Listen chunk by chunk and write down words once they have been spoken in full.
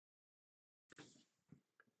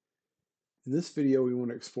In this video, we want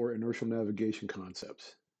to explore inertial navigation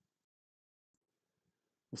concepts.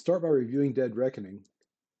 We'll start by reviewing dead reckoning.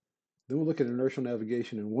 Then we'll look at inertial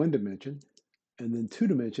navigation in one dimension, and then two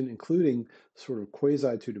dimension, including sort of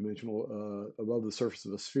quasi-two-dimensional above the surface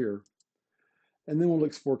of a sphere. And then we'll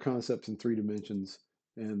explore concepts in three dimensions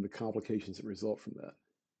and the complications that result from that.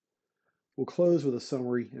 We'll close with a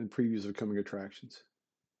summary and previews of coming attractions.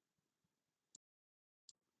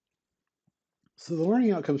 So the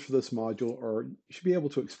learning outcomes for this module are you should be able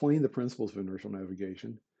to explain the principles of inertial navigation,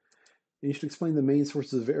 and you should explain the main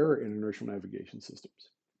sources of error in inertial navigation systems.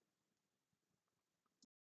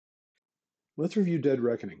 Let's review dead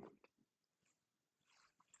reckoning.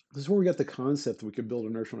 This is where we got the concept that we could build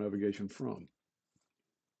inertial navigation from.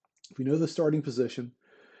 If we know the starting position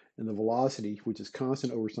and the velocity, which is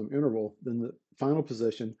constant over some interval, then the final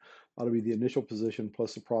position ought to be the initial position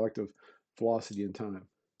plus the product of velocity and time.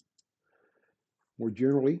 More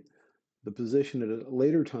generally, the position at a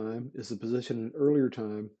later time is the position at an earlier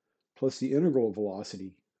time plus the integral of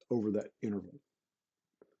velocity over that interval.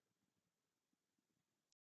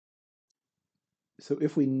 So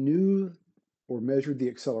if we knew or measured the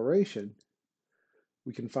acceleration,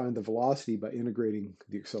 we can find the velocity by integrating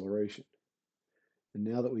the acceleration. And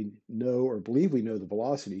now that we know or believe we know the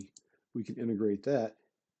velocity, we can integrate that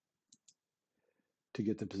to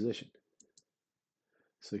get the position.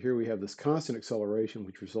 So here we have this constant acceleration,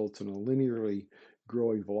 which results in a linearly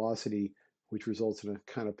growing velocity, which results in a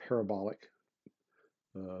kind of parabolic.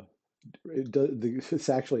 It's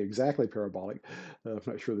actually exactly parabolic. I'm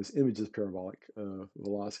not sure this image is parabolic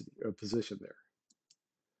velocity position there.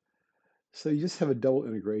 So you just have a double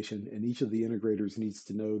integration, and each of the integrators needs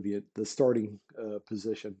to know the starting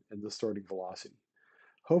position and the starting velocity.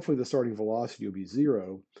 Hopefully the starting velocity will be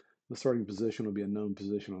 0. The starting position will be a known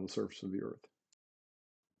position on the surface of the Earth.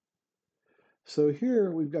 So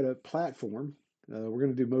here we've got a platform. We're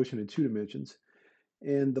going to do motion in two dimensions.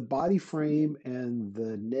 And the body frame and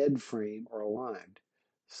the Ned frame are aligned.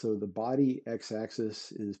 So the body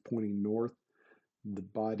x-axis is pointing north. The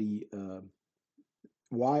body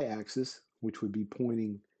y-axis, which would be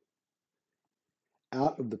pointing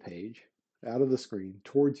out of the page, out of the screen,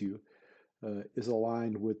 towards you, is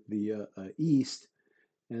aligned with the east,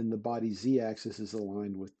 and the body z-axis is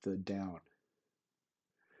aligned with the down.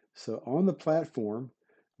 So on the platform,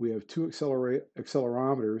 we have two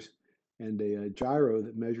accelerometers and a gyro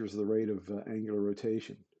that measures the rate of angular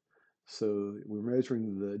rotation. So we're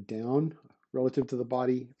measuring the down relative to the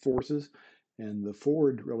body forces and the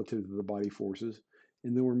forward relative to the body forces.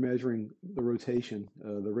 And then we're measuring the rotation,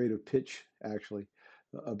 the rate of pitch actually,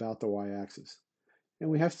 about the y-axis. And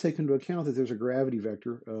we have to take into account that there's a gravity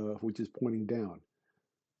vector which is pointing down.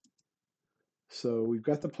 So we've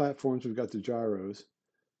got the platforms, we've got the gyros,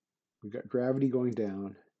 we've got gravity going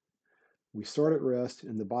down. We start at rest,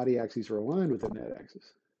 and the body axes are aligned with the net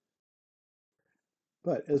axis.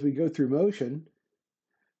 But as we go through motion,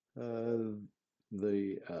 there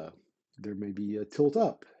may be a tilt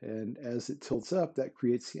up, and as it tilts up, that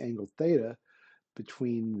creates the angle theta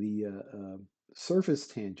between the surface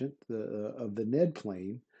tangent of the Ned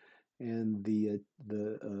plane and the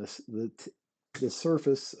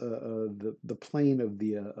surface, the plane of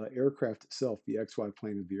the aircraft itself, the XY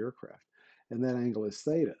plane of the aircraft, and that angle is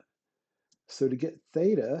theta. So to get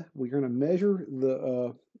theta, we're going to measure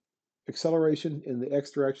the acceleration in the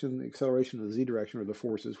x direction, the acceleration in the z direction, or the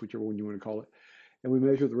forces, whichever one you want to call it, and we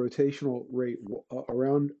measure the rotational rate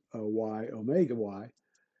around y, omega y.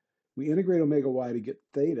 We integrate omega y to get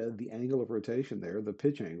theta, the angle of rotation there, the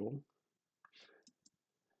pitch angle,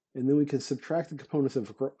 and then we can subtract the components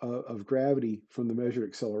of gravity from the measured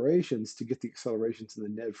accelerations to get the accelerations in the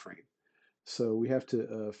Ned frame. So we have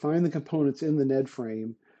to find the components in the Ned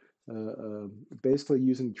frame, basically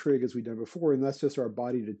using trig as we've done before, and that's just our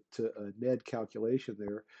body to Ned calculation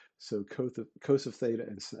there. So cos of theta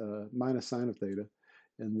and minus sine of theta,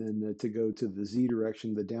 and then to go to the z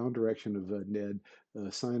direction, the down direction of Ned,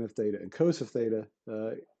 sine of theta and cos of theta,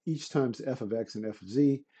 each times f of x and f of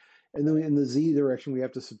z. And then in the z direction, we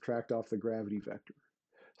have to subtract off the gravity vector.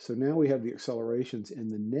 So now we have the accelerations in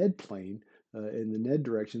the Ned plane, in the Ned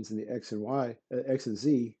directions in the x and y, x and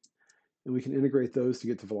z, and we can integrate those to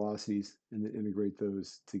get to velocities and then integrate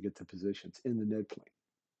those to get to positions in the Ned plane.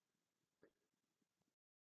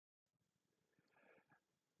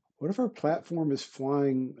 What if our platform is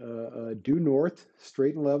flying due north,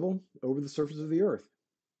 straight and level, over the surface of the Earth?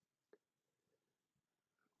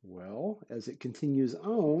 Well, as it continues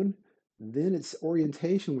on, then its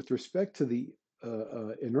orientation with respect to the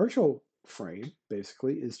inertial frame,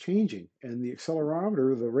 basically, is changing. And the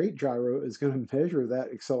accelerometer, the rate gyro, is going to measure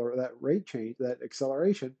that rate change, that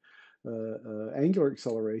acceleration, angular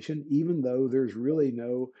acceleration, even though there's really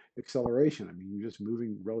no acceleration. I mean, you're just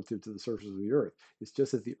moving relative to the surface of the Earth. It's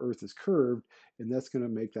just that the Earth is curved, and that's going to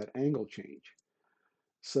make that angle change.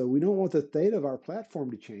 So we don't want the theta of our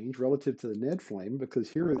platform to change relative to the Ned flame because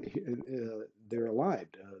here they're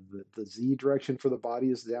aligned. The z direction for the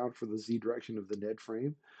body is down for the z direction of the Ned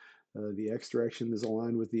frame. The x direction is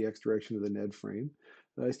aligned with the x direction of the Ned frame.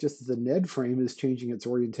 It's just that the Ned frame is changing its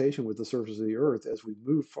orientation with the surface of the Earth as we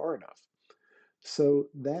move far enough. So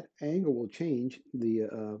that angle will change.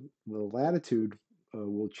 The latitude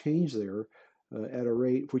will change there at a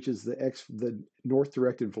rate which is the north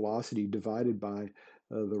directed velocity divided by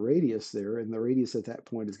the radius there, and the radius at that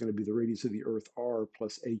point is going to be the radius of the Earth r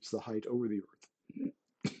plus h, the height over the Earth.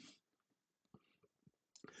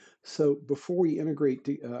 So before we integrate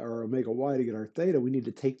our omega y to get our theta, we need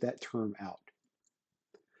to take that term out.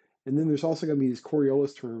 And then there's also going to be these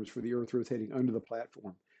Coriolis terms for the Earth rotating under the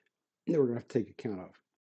platform that we're going to have to take account of.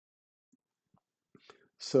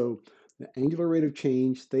 So the angular rate of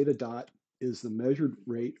change, theta dot, is the measured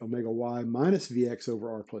rate, omega y, minus Vx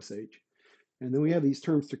over r plus h. And then we have these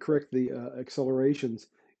terms to correct the accelerations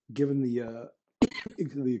given the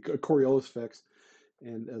Coriolis effects.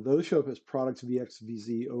 And those show up as products Vx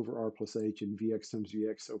Vz over r plus h and Vx times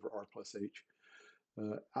Vx over r plus h.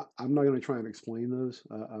 I'm not going to try and explain those.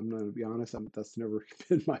 I'm going to be honest, that's never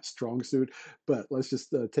been my strong suit. But let's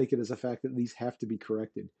just take it as a fact that these have to be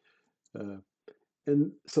corrected.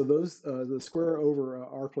 And so those, the square over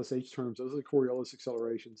r plus h terms, those are the Coriolis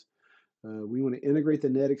accelerations. We want to integrate the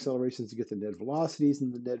net accelerations to get the net velocities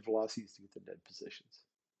and the net velocities to get the net positions.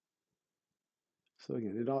 So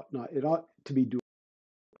again, it ought to be doable.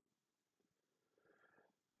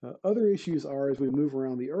 Other issues are as we move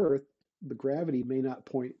around the Earth, the gravity may not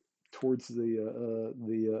point towards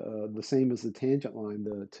the same as the tangent line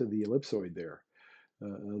to the ellipsoid there.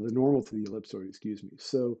 The normal to the ellipsoid, excuse me.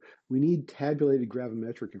 So we need tabulated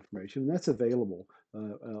gravimetric information, and that's available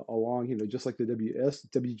along, just like the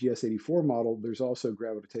WGS84 model, there's also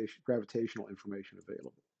gravitational information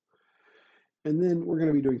available. And then we're going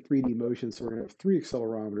to be doing 3D motion, so we're going to have 3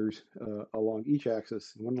 accelerometers along each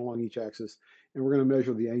axis, one along each axis, and we're going to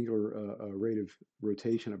measure the angular rate of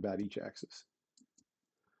rotation about each axis.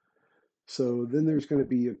 So then there's going to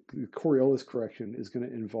be a Coriolis correction is going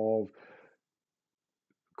to involve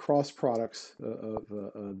cross products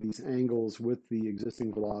of these angles with the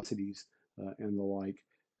existing velocities and the like.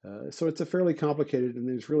 So it's a fairly complicated, and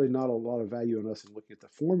there's really not a lot of value in us in looking at the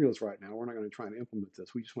formulas right now. We're not going to try and implement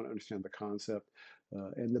this. We just want to understand the concept.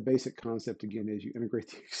 And the basic concept, again, is you integrate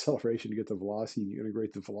the acceleration to get the velocity, you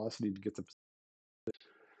integrate the velocity to get the...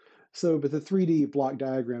 So, but the 3D block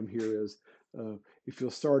diagram here is, if you'll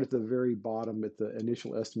start at the very bottom at the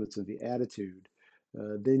initial estimates of the attitude,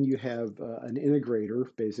 then you have an integrator,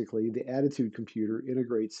 basically. The attitude computer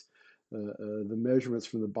integrates the measurements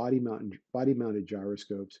from the body-mounted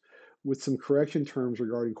gyroscopes with some correction terms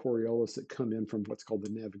regarding Coriolis that come in from what's called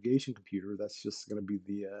the navigation computer. That's just going to be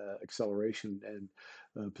the acceleration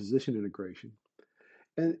and position integration.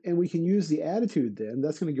 And we can use the attitude then.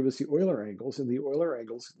 That's going to give us the Euler angles, and the Euler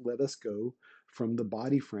angles let us go from the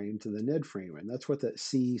body frame to the Ned frame. And that's what that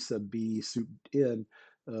C sub B sub N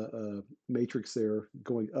matrix there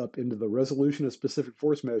going up into the resolution of specific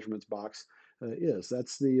force measurements box is.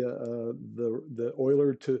 That's the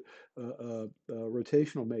Euler to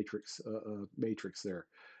rotational matrix there.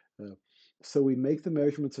 So we make the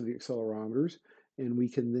measurements of the accelerometers, and we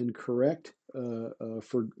can then correct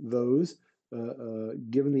for those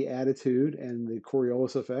given the attitude and the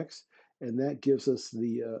Coriolis effects, and that gives us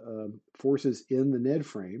the forces in the Ned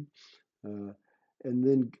frame. And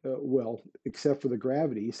then, well, except for the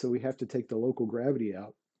gravity, so we have to take the local gravity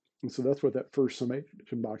out. And so that's what that first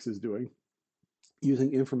summation box is doing,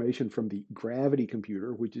 using information from the gravity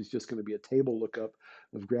computer, which is just going to be a table lookup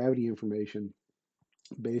of gravity information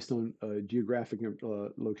based on geographic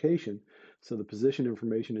location. So the position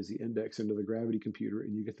information is the index into the gravity computer,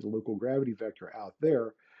 and you get the local gravity vector out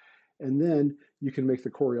there. And then you can make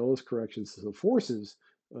the Coriolis corrections to the forces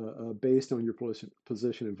based on your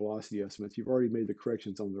position and velocity estimates. You've already made the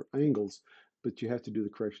corrections on the angles, but you have to do the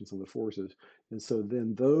corrections on the forces. And so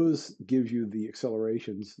then those gives you the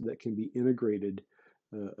accelerations that can be integrated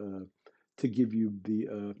to give you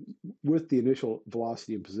the, with the initial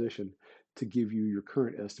velocity and position, to give you your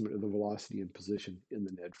current estimate of the velocity and position in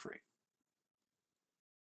the Ned frame.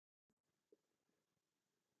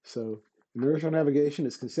 So inertial navigation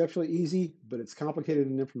is conceptually easy, but it's complicated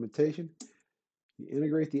in implementation. You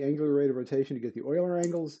integrate the angular rate of rotation to get the Euler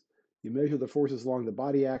angles. You measure the forces along the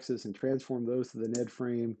body axis and transform those to the Ned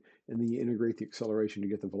frame, and then you integrate the acceleration to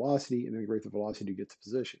get the velocity and integrate the velocity to get the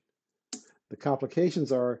position. The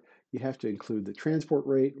complications are you have to include the transport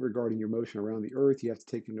rate regarding your motion around the Earth. You have to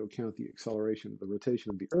take into account the acceleration, the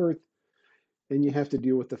rotation of the Earth, and you have to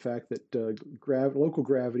deal with the fact that local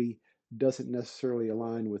gravity doesn't necessarily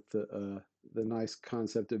align with the nice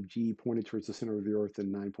concept of G pointed towards the center of the Earth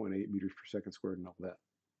and 9.8 meters per second squared and all that.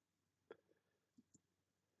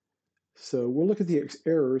 So we'll look at the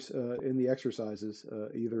errors in the exercises,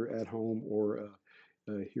 either at home or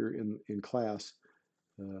here in class.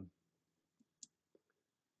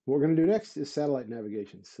 What we're going to do next is satellite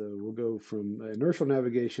navigation. So we'll go from inertial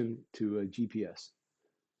navigation to GPS.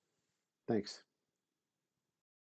 Thanks.